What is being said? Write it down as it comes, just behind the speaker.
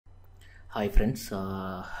Hi friends,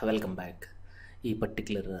 welcome back. ఈ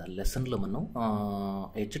particular లెసన్లో మనం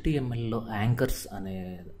హెచ్టిఎంఎల్లో యాంకర్స్ అనే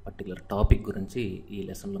పర్టిక్యులర్ టాపిక్ గురించి ఈ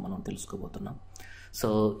లెసన్లో మనం తెలుసుకోబోతున్నాం. సో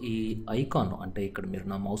ఈ ఐకాన్ అంటే ఇక్కడ మీరు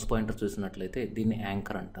నా మౌస్ పాయింటర్ చూసినట్లయితే దీన్ని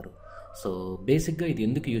యాంకర్ అంటారు. సో బేసిక్గా ఇది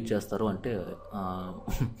ఎందుకు యూజ్ చేస్తారు అంటే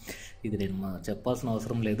ఇది నేను చెప్పాల్సిన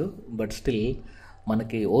అవసరం లేదు, బట్ స్టిల్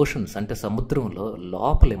మనకి ఓషన్స్ అంటే సముద్రంలో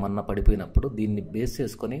లోపల ఏమన్నా పడిపోయినప్పుడు దీన్ని బేస్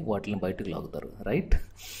చేసుకొని వాటిని బయటకు లాగుతారు, రైట్?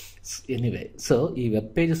 ఎనీవే, సో ఈ వెబ్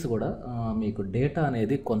పేజెస్ కూడా మీకు డేటా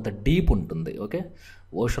అనేది కొంత డీప్ ఉంటుంది. ఓకే,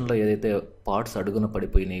 ఓషన్లో ఏదైతే పార్ట్స్ అడుగున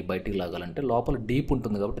పడిపోయినాయి బయటికి లాగాలంటే లోపల డీప్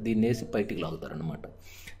ఉంటుంది కాబట్టి దీన్ని వేసి బయటికి లాగుతారనమాట.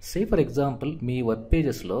 Say for example me web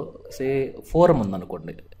పేజెస్లో forum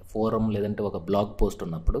ఉందనుకోండి, ఫోరం లేదంటే ఒక బ్లాగ్ పోస్ట్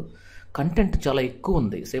ఉన్నప్పుడు కంటెంట్ చాలా ఎక్కువ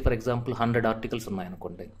ఉంది. సే ఫర్ ఎగ్జాంపుల్ 100 ఆర్టికల్స్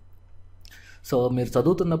ఉన్నాయనుకోండి. సో మీరు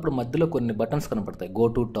చదువుతున్నప్పుడు మధ్యలో కొన్ని బటన్స్ కనపడతాయి, గో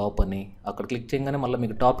టు టాప్ అని. అక్కడ క్లిక్ చేయగానే మళ్ళీ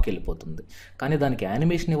మీకు టాప్కి వెళ్ళిపోతుంది. కానీ దానికి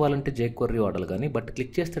యానిమేషన్ ఇవ్వాలంటే jQuery వాడాలి, కానీ బట్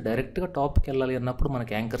క్లిక్ చేస్తే డైరెక్ట్గా టాప్కి వెళ్ళాలి అన్నప్పుడు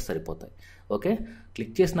మనకి యాంకర్స్ సరిపోతాయి. ఓకే,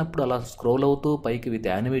 క్లిక్ చేసినప్పుడు అలా స్క్రోల్ అవుతూ పైకి విత్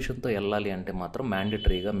యానిమేషన్తో వెళ్ళాలి అంటే మాత్రం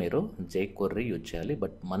మ్యాండేటరీగా మీరు jQuery యూజ్ చేయాలి.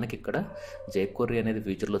 బట్ మనకి ఇక్కడ jQuery అనేది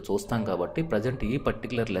ఫ్యూచర్లో చూస్తాం కాబట్టి ప్రజెంట్ ఈ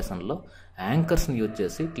పర్టికులర్ లెసన్లో యాంకర్స్ని యూజ్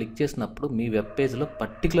చేసి క్లిక్ చేసినప్పుడు మీ వెబ్ పేజ్లో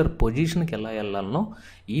పర్టికులర్ పొజిషన్కి ఎలా వెళ్ళాలనో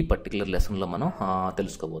ఈ పర్టికులర్ లెసన్లో మనం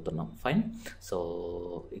తెలుసుకోబోతున్నాం. ఫైన్. సో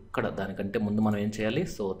ఇక్కడ దానికంటే ముందు మనం ఏం చేయాలి?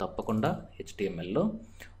 సో తప్పకుండా HTMLలో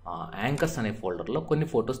యాంకర్స్ అనే ఫోల్డర్లో కొన్ని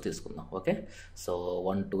ఫొటోస్ తీసుకుందాం. ఓకే, సో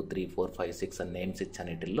 1 2 3 4 5 6 అని నేమ్స్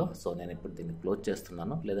ఇచ్చన్నిటిల్లో. సో నేను ఇప్పుడు దీన్ని క్లోజ్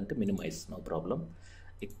చేస్తున్నాను, లేదంటే మినిమైజ్, నో ప్రాబ్లం.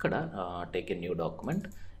 ఇక్కడ take a new document.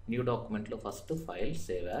 New డాక్యుమెంట్లో first file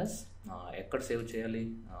save as. ఎక్కడ సేవ్ చేయాలి?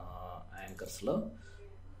 యాంకర్స్లో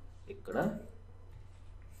ఇక్కడ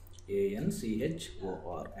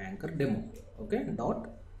ANCHOR anchor demo. Okay,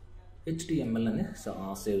 .html అని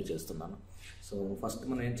సేవ్ చేస్తున్నాను. సో ఫస్ట్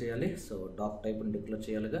మనం ఏం చేయాలి? సో డాక్ టైప్ అని డిక్లేర్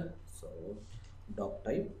చేయాలిగా. So dock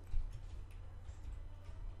type,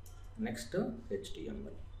 next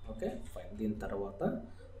HTML. Okay fine. దీని తర్వాత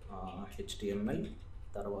HTML,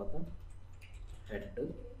 తర్వాత హెడ్,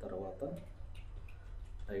 తర్వాత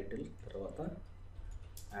టైటిల్, తర్వాత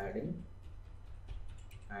యాడింగ్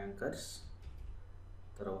యాంకర్స్,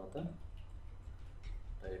 తర్వాత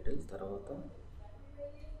టైటిల్, తర్వాత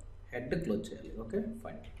హెడ్ క్లోజ్ చేయాలి. Okay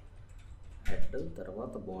fine. హెడ్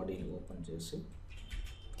తర్వాత బాడీని ఓపెన్ చేసి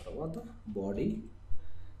తర్వాత బాడీ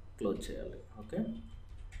క్లోజ్ చేయాలి. ఓకే,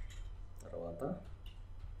 తర్వాత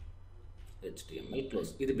HTML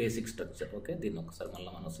క్లోజ్. ఇది బేసిక్ స్ట్రక్చర్. ఓకే, దీన్ని ఒకసారి మళ్ళీ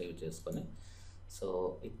మనం సేవ్ చేసుకొని, సో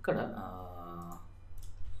ఇక్కడ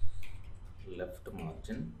లెఫ్ట్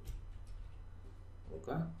మార్జిన్ ఒక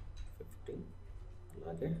 50,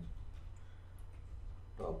 అలాగే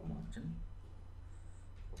టాప్ మార్జిన్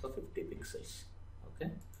ఒక 50 pixels. Okay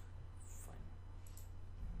fine.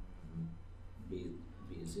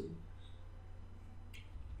 BG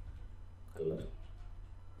colour,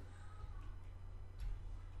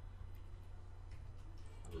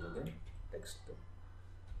 అలాగే టెక్స్ట్.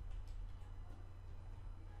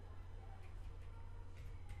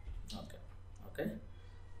 ఓకే ఓకే,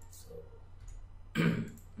 సో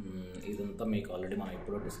ఇదంతా మీకు ఆల్రెడీ మనం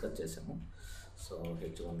ఇప్పుడు డిస్కస్ చేసాము. So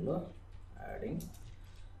H1లో adding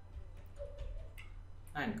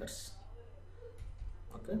anchors.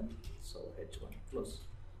 Okay, so H1 close.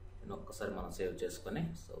 నేను ఒక్కసారి మనం సేవ్ చేసుకొని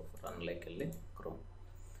సో రన్లోకి వెళ్ళి క్రోమ్.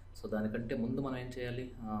 సో దానికంటే ముందు మనం ఏం చేయాలి?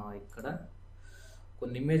 ఇక్కడ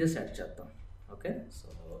కొన్ని ఇమేజెస్ యాడ్ చేద్దాం. ఓకే, సో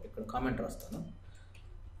ఇక్కడ కామెంట్ రాస్తాను.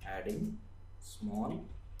 Adding small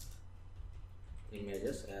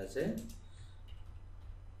images as a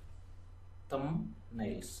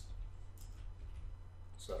thumbnails.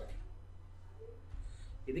 Sorry,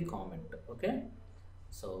 ఇది కామెంట్. ఓకే,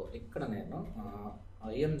 సో ఇక్కడ నేను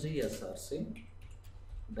IMGSRC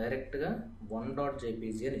డైరెక్ట్గా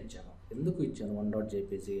 1.jpg అని ఇచ్చాను. ఎందుకు ఇచ్చాను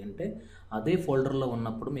 1.jpg అంటే అదే ఫోల్డర్లో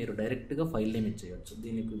ఉన్నప్పుడు మీరు డైరెక్ట్గా ఫైల్ నేమ్ ఇచ్చేయచ్చు.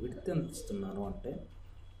 దీనికి విడ్త్ ఎంత ఇస్తున్నాను అంటే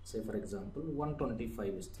సే ఫర్ ఎగ్జాంపుల్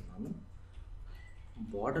 125 ఇస్తున్నాను.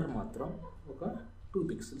 బార్డర్ మాత్రం ఒక 2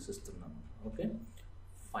 పిక్సెల్స్ ఇస్తున్నాను. Okay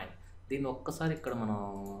fine. దీన్ని ఒక్కసారి ఇక్కడ మనం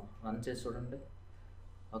రన్ చేసి చూడండి.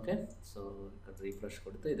 ఓకే, సో ఇక్కడ రీఫ్రెష్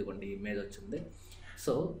కొడితే ఇదిగోండి ఇమేజ్ వచ్చింది.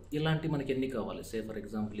 సో ఇలాంటి మనకి ఎన్ని కావాలి? సే ఫర్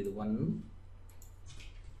ఎగ్జాంపుల్ ఇది 1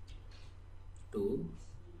 2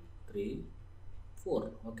 3 4.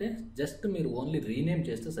 ఓకే, జస్ట్ మీరు ఓన్లీ రీనేమ్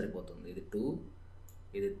చేస్తే సరిపోతుంది. ఇది 2,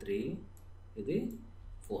 ఇది 3, ఇది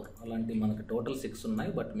 4. అలాంటి మనకి టోటల్ 6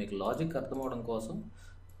 ఉన్నాయి. బట్ మీకు లాజిక్ అర్థం అవడం కోసం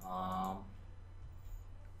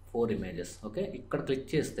 4 ఇమేజెస్. ఓకే, ఇక్కడ క్లిక్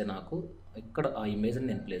చేస్తే నాకు ఇక్కడ ఆ ఇమేజ్ని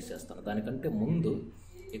నేను ప్లేస్ చేస్తాను. దానికంటే ముందు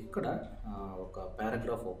ఇక్కడ ఒక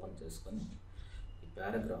పారాగ్రాఫ్ ఓపెన్ చేసుకొని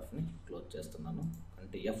పారాగ్రాఫ్ని క్లోజ్ చేస్తున్నాను.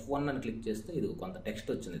 అంటే F1 అని క్లిక్ చేస్తే ఇది కొంత టెక్స్ట్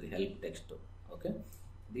వచ్చింది, ఇది హెల్ప్ టెక్స్ట్. ఓకే,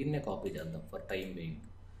 దీన్నే కాపీ చేద్దాం for time being.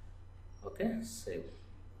 Okay, save.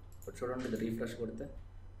 ఇప్పుడు చూడండి, ఇది రీఫ్రెష్ కొడితే,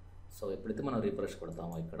 సో ఎప్పుడైతే మనం రీఫ్రెష్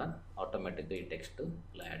కొడతామో ఇక్కడ ఆటోమేటిక్గా ఈ టెక్స్ట్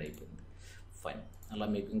ఇలా యాడ్ అయిపోయింది. ఫైన్. అలా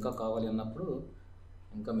మీకు ఇంకా కావాలి అన్నప్పుడు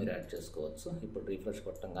ఇంకా మీరు యాడ్ చేసుకోవచ్చు. ఇప్పుడు రీఫ్రెష్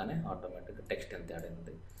కొట్టంగానే ఆటోమేటిక్గా టెక్స్ట్ ఎంత యాడ్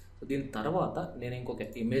అయింది. సో దీని తర్వాత నేను ఇంకొక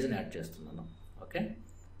ఇమేజ్ని యాడ్ చేస్తున్నాను. ఓకే,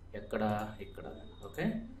 ఇక్కడ ఓకే,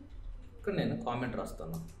 ఇక్కడ నేను కామెంట్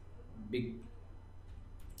రాస్తాను, big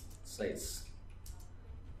size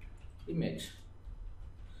image.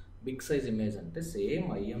 Big size image అంటే same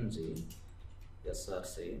IMG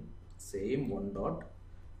SRC same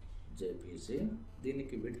 1.jpg.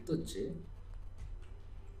 దీనికి విడ్త్ వచ్చి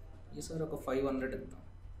ఈసారి ఒక 500 ఇద్దాం.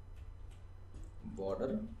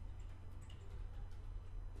 బార్డర్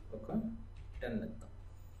ఒక 10 ఇద్దాం.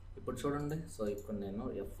 ఇప్పుడు చూడండి, సో ఇక్కడ నేను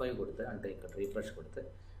F5 కొడితే, అంటే ఇక్కడ రీఫ్రెష్ కొడితే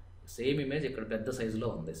సేమ్ ఇమేజ్ ఇక్కడ పెద్ద సైజులో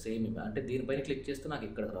ఉంది. సేమ్ ఇమేజ్ అంటే దీనిపైన క్లిక్ చేస్తే నాకు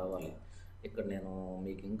ఇక్కడ రావాలి. ఇక్కడ నేను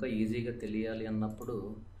మీకు ఇంకా ఈజీగా తెలియాలి అన్నప్పుడు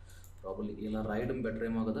ప్రాబ్లీ ఇలా రాయడం బెటర్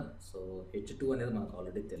ఏమో కదా. సో H2 అనేది మనకు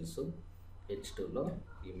ఆల్రెడీ తెలుసు. H2లో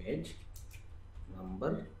ఇమేజ్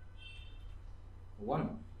నంబర్ 1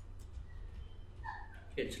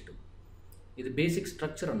 H2. ఇది బేసిక్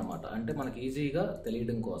స్ట్రక్చర్ అన్నమాట. అంటే మనకి ఈజీగా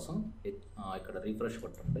తెలియడం కోసం ఇక్కడ రీఫ్రెష్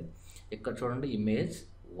కొట్టండి. ఇక్కడ చూడండి, ఇమేజ్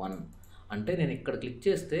 1 అంటే నేను ఇక్కడ క్లిక్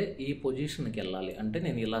చేస్తే ఈ పొజిషన్కి వెళ్ళాలి. అంటే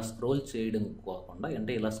నేను ఇలా స్క్రోల్ చేయడం కాకుండా,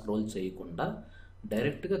 అంటే ఇలా స్క్రోల్ చేయకుండా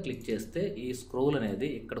డైరెక్ట్గా క్లిక్ చేస్తే ఈ స్క్రోల్ అనేది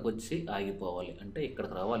ఇక్కడికి వచ్చి ఆగిపోవాలి. అంటే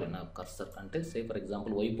ఇక్కడికి రావాలి నా కర్సర్. అంటే ఫర్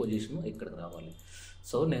ఎగ్జాంపుల్ Y పొజిషన్ ఇక్కడికి రావాలి.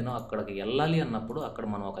 సో నేను అక్కడికి వెళ్ళాలి అన్నప్పుడు అక్కడ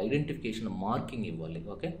మనం ఒక ఐడెంటిఫికేషన్ మార్కింగ్ ఇవ్వాలి.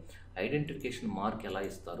 ఓకే, ఐడెంటిఫికేషన్ మార్క్ ఎలా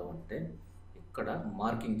ఇస్తారు అంటే ఇక్కడ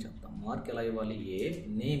మార్కింగ్ చెప్తాం. మార్క్ ఎలా ఇవ్వాలి?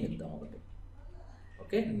 నేమ్ ఇద్దాం ఒకటి.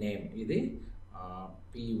 ఓకే, నేమ్ ఇది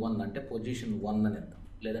P1 అంటే పొజిషన్ 1 అని ఇద్దాం.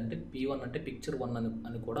 లేదంటే P1 అంటే పిక్చర్ 1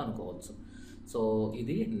 అని కూడా అనుకోవచ్చు. సో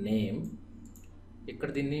ఇది నేమ్. ఇక్కడ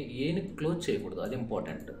దీన్ని ఏని క్లోజ్ చేయకూడదు, అది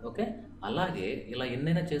ఇంపార్టెంట్. ఓకే, అలాగే ఇలా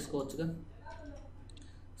ఎన్నైనా చేసుకోవచ్చుగా.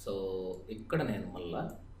 సో ఇక్కడ నేను మళ్ళా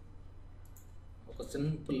ఒక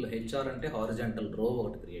సింపుల్ HR అంటే హారిజాంటల్ రో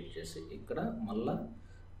ఒకటి క్రియేట్ చేసి ఇక్కడ మళ్ళా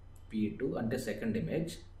P2 అంటే సెకండ్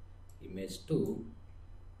ఇమేజ్ 2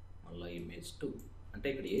 మళ్ళీ ఇమేజ్ 2. అంటే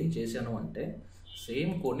ఇక్కడ ఏం చేశాను అంటే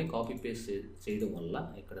సేమ్ కోడ్ని కాపీ పేస్ట్ చేయడం వల్ల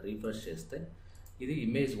ఇక్కడ రీఫ్రెష్ చేస్తే ఇది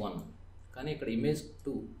ఇమేజ్ 1, కానీ ఇక్కడ ఇమేజ్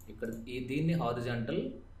 2. ఇక్కడ దీన్ని హారిజాంటల్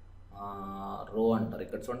రో అంటారు.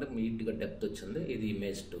 ఇక్కడ చూడండి నీట్గా డెప్త్ వచ్చింది. ఇది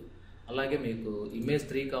ఇమేజ్ 2. అలాగే మీకు ఇమేజ్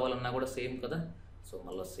 3 కావాలన్నా కూడా సేమ్ కదా. సో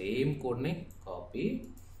మళ్ళీ సేమ్ కోడ్ని కాపీ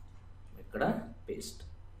ఇక్కడ పేస్ట్.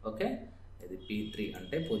 ఓకే, ఇది P3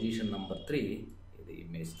 అంటే పొజిషన్ నెంబర్ 3, ఇది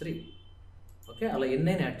ఇమేజ్ 3. ఓకే, అలా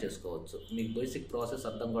ఎన్నైనా యాడ్ చేసుకోవచ్చు. మీకు బేసిక్ ప్రాసెస్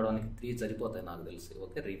అర్థం కావడానికి 3 సరిపోతాయి నాకు తెలిసి.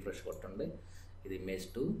 ఓకే, రీఫ్రెష్ కొట్టండి. ఇది ఇమేజ్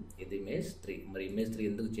 2, ఇది ఇమేజ్ 3. మరి ఇమేజ్ 3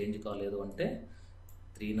 ఎందుకు చేంజ్ కాలేదు అంటే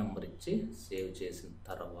 3 నెంబర్ ఇచ్చి సేవ్ చేసిన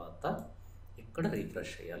తర్వాత ఇక్కడ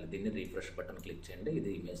రీఫ్రెష్ చేయాలి. దీన్ని రీఫ్రెష్ బటన్ క్లిక్ చేయండి.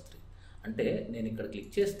 ఇది ఇమేజ్ 3 అంటే నేను ఇక్కడ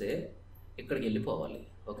క్లిక్ చేస్తే ఇక్కడికి వెళ్ళిపోవాలి.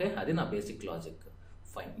 ఓకే, అది నా బేసిక్ లాజిక్.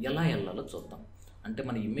 ఫైన్, ఎలా వెళ్ళాలో చూద్దాం. అంటే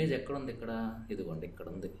మన ఇమేజ్ ఎక్కడ ఉంది? ఇక్కడ ఇదిగోండి, ఇక్కడ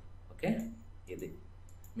ఉంది. ఓకే, ఇది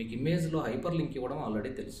మీకు ఇమేజ్లో హైపర్ లింక్ ఇవ్వడం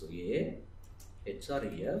ఆల్రెడీ తెలుసు.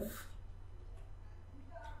 హెచ్ఆర్ఈఎఫ్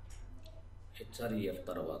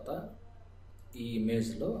తర్వాత ఈ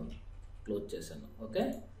ఇమేజ్లో క్లోజ్ చేశాను. Okay,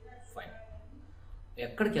 fine.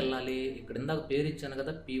 ఎక్కడికి వెళ్ళాలి? ఇక్కడ ఇందాక పేరు ఇచ్చాను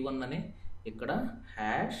కదా P1 అని, ఇక్కడ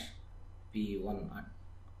 #P1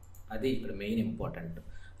 అది ఇక్కడ మెయిన్ ఇంపార్టెంట్.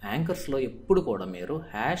 యాంకర్స్లో ఎప్పుడు కూడా మీరు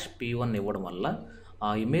 #P1 ఇవ్వడం వల్ల ఆ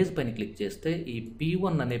ఇమేజ్ పైన క్లిక్ చేస్తే ఈ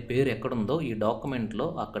P1 అనే పేరు ఎక్కడుందో ఈ డాక్యుమెంట్లో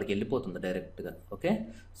అక్కడికి వెళ్ళిపోతుంది డైరెక్ట్గా. ఓకే,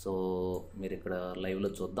 సో మీరు ఇక్కడ లైవ్లో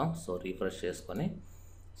చూద్దాం. సో రీఫ్రెష్ చేసుకొని,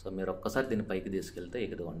 సో మీరు ఒక్కసారి దీన్ని పైకి తీసుకెళ్తే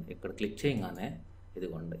ఇదిగోండి, ఇక్కడ క్లిక్ చేయగానే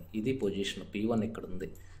ఇదిగోండి, ఇది పొజిషన్ P1 ఇక్కడ ఉంది.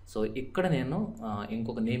 సో ఇక్కడ నేను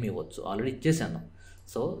ఇంకొక నేమ్ ఇవ్వచ్చు, ఆల్రెడీ ఇచ్చేసాను.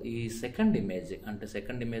 సో ఈ సెకండ్ ఇమేజ్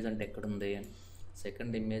అంటే ఎక్కడుంది?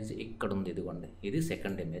 సెకండ్ ఇమేజ్ ఇక్కడ ఉంది. ఇదిగోండి, ఇది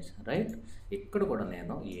సెకండ్ ఇమేజ్, రైట్? ఇక్కడ కూడా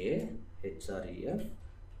నేను #HREF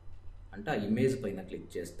అంటే ఆ ఇమేజ్ పైన క్లిక్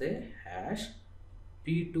చేస్తే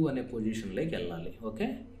 #P2 అనే పొజిషన్లోకి వెళ్ళాలి. ఓకే,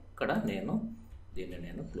 ఇక్కడ దీన్ని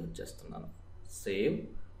నేను క్లోజ్ చేస్తున్నాను. సేవ్.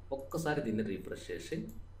 ఒక్కసారి దీన్ని రీఫ్రెష్ చేసి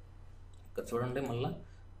ఇక్కడ చూడండి, మళ్ళీ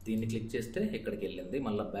దీన్ని క్లిక్ చేస్తే ఇక్కడికి వెళ్ళింది.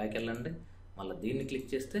 మళ్ళీ బ్యాక్ వెళ్ళండి, మళ్ళీ దీన్ని క్లిక్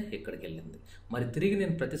చేస్తే ఇక్కడికి వెళ్ళింది. మరి తిరిగి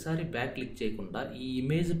నేను ప్రతిసారి బ్యాక్ క్లిక్ చేయకుండా ఈ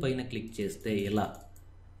ఇమేజ్ పైన క్లిక్ చేస్తే ఇలా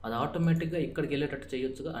అది ఆటోమేటిక్గా ఇక్కడికి వెళ్ళేటట్టు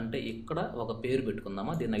చేయొచ్చుగా. అంటే ఇక్కడ ఒక పేరు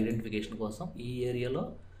పెట్టుకుందామా దీని ఐడెంటిఫికేషన్ కోసం. ఈ ఏరియాలో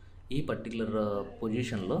ఈ పర్టికులర్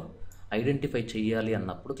పొజిషన్లో ఐడెంటిఫై చేయాలి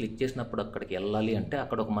అన్నప్పుడు క్లిక్ చేసినప్పుడు అక్కడికి వెళ్ళాలి అంటే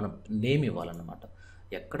అక్కడ ఒక మనం నేమ్ ఇవ్వాలన్నమాట.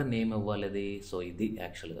 ఎక్కడ నేమ్ ఇవ్వాలి అది? సో ఇది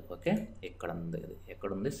యాక్చువల్గా ఓకే, ఎక్కడ ఉంది అది, ఎక్కడ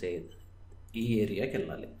ఉంది సేవ్, ఈ ఏరియాకి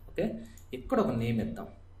వెళ్ళాలి. ఓకే, ఇక్కడ ఒక నేమ్ ఇద్దాం.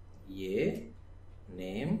 ఏ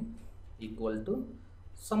name equal to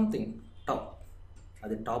something top,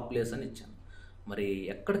 అది టాప్ ప్లేస్ అని ఇచ్చాను. మరి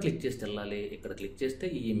ఎక్కడ క్లిక్ చేస్తే వెళ్ళాలి? ఇక్కడ క్లిక్ చేస్తే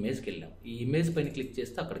ఈ ఇమేజ్కి వెళ్ళాం. ఈ ఇమేజ్ పైన క్లిక్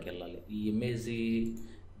చేస్తే అక్కడికి వెళ్ళాలి. ఈ ఇమేజ్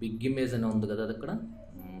బిగ్ ఇమేజ్ అని ఉంది కదా, అది అక్కడ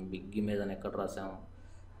బిగ్ ఇమేజ్ అని ఎక్కడ రాసాం?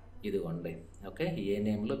 ఇదిగోండి. ఓకే, ఏ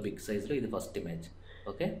నేమ్లో బిగ్ సైజ్లో ఇది ఫస్ట్ ఇమేజ్.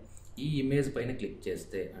 ఓకే, ఈ ఇమేజ్ పైన క్లిక్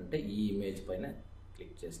చేస్తే, అంటే ఈ ఇమేజ్ పైన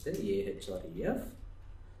క్లిక్ చేస్తే AHREF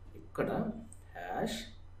ఇక్కడ హ్యాష్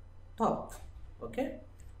టాప్. ఓకే,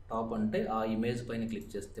 టాప్ అంటే ఆ ఇమేజ్ పైన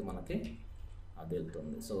క్లిక్ చేస్తే మనకి అది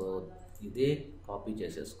వెళ్తుంది. సో ఇదే కాపీ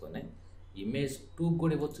చేసేసుకొని ఇమేజ్ 2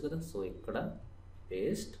 కూడా ఇవ్వచ్చు కదా. సో ఇక్కడ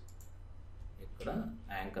పేస్ట్, ఇక్కడ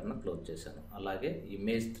యాంకర్ను క్లోజ్ చేశాను. అలాగే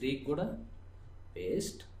ఇమేజ్ 3 కూడా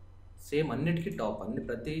పేస్ట్, సేమ్ అన్నిటికీ టాప్, అన్ని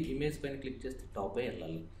ప్రతి ఇమేజ్ పైన క్లిక్ చేస్తే టాపే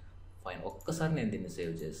వెళ్ళాలి. ఫైన్, ఒక్కసారి నేను దీన్ని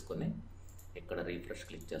సేవ్ చేసుకొని ఇక్కడ రీఫ్రెష్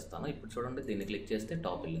క్లిక్ చేస్తాను. ఇప్పుడు చూడండి, దీన్ని క్లిక్ చేస్తే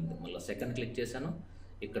టాప్ వెళ్ళింది. మళ్ళీ సెకండ్ క్లిక్ చేశాను,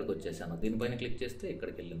 ఇక్కడికి వచ్చేసాను. దీనిపైన క్లిక్ చేస్తే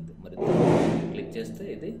ఇక్కడికి వెళ్ళింది. మరి క్లిక్ చేస్తే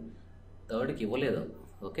ఇది థర్డ్కి ఇవ్వలేదు.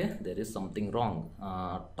 Okay, there is something wrong.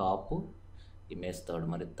 Top image third,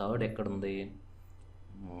 మరి థర్డ్ ఎక్కడుంది?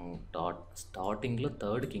 స్టార్టింగ్లో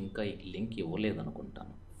థర్డ్కి ఇంకా లింక్ ఇవ్వలేదు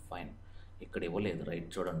అనుకుంటాను. ఫైన్, ఇక్కడ ఇవ్వలేదు. రైట్,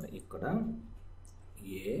 చూడండి ఇక్కడ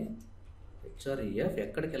AHREF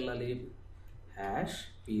ఎక్కడికి వెళ్ళాలి? హ్యాష్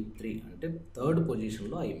P3 అంటే థర్డ్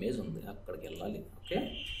పొజిషన్లో ఆ ఇమేజ్ ఉంది, అక్కడికి వెళ్ళాలి. ఓకే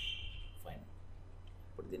ఫైన్,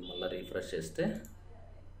 ఇప్పుడు దీన్ని మళ్ళీ రీఫ్రెష్ చేస్తే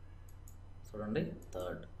చూడండి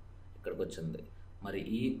థర్డ్ ఇక్కడికి వచ్చింది. మరి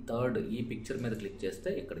ఈ థర్డ్ ఈ పిక్చర్ మీద క్లిక్ చేస్తే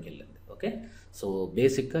ఇక్కడికి వెళ్ళింది. ఓకే, సో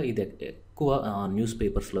బేసిక్గా ఇది ఎక్కువ న్యూస్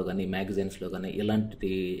పేపర్స్లో కానీ మ్యాగజైన్స్లో కానీ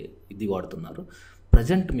ఇలాంటి ఇది వాడుతున్నారు.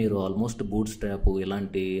 ప్రజెంట్ మీరు ఆల్మోస్ట్ బూట్ స్ట్రాప్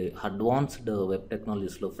ఇలాంటి అడ్వాన్స్డ్ వెబ్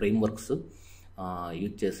టెక్నాలజీస్లో ఫ్రేమ్వర్క్స్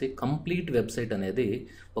యూజ్ చేసి కంప్లీట్ వెబ్సైట్ అనేది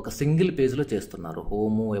ఒక సింగిల్ పేజ్లో చేస్తున్నారు.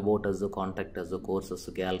 Home, about us, contact us, courses,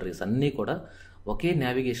 galleries అన్నీ కూడా ఒకే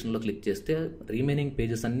నావిగేషన్లో క్లిక్ చేస్తే రిమైనింగ్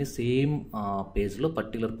పేజెస్ అన్నీ సేమ్ పేజ్లో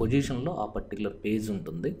పర్టికులర్ పొజిషన్లో ఆ పర్టికులర్ పేజ్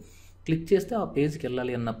ఉంటుంది. క్లిక్ చేస్తే ఆ పేజ్కి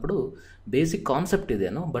వెళ్ళాలి అన్నప్పుడు బేసిక్ కాన్సెప్ట్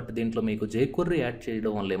ఇదేను. బట్ దీంట్లో మీకు jQuery యాడ్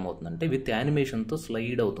చేయడం వల్ల ఏమవుతుందంటే విత్ యానిమేషన్తో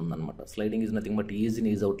స్లైడ్ అవుతుంది అనమాట. Sliding is nothing but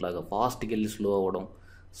is out లాగా ఫాస్ట్కి వెళ్ళి స్లో అవ్వడం,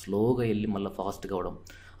 స్లోగా వెళ్ళి మళ్ళీ ఫాస్ట్గా అవ్వడం,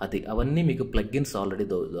 అవన్నీ మీకు ప్లగ్గిన్స్ ఆల్రెడీ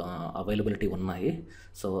అవైలబిలిటీ ఉన్నాయి.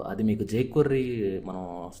 సో అది మీకు jQuery మనం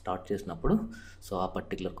స్టార్ట్ చేసినప్పుడు సో ఆ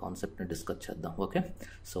పర్టికులర్ కాన్సెప్ట్ని డిస్కస్ చేద్దాం. Okay,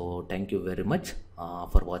 so thank you very much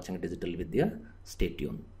for watching digital Vidya. Stay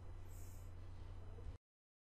tune.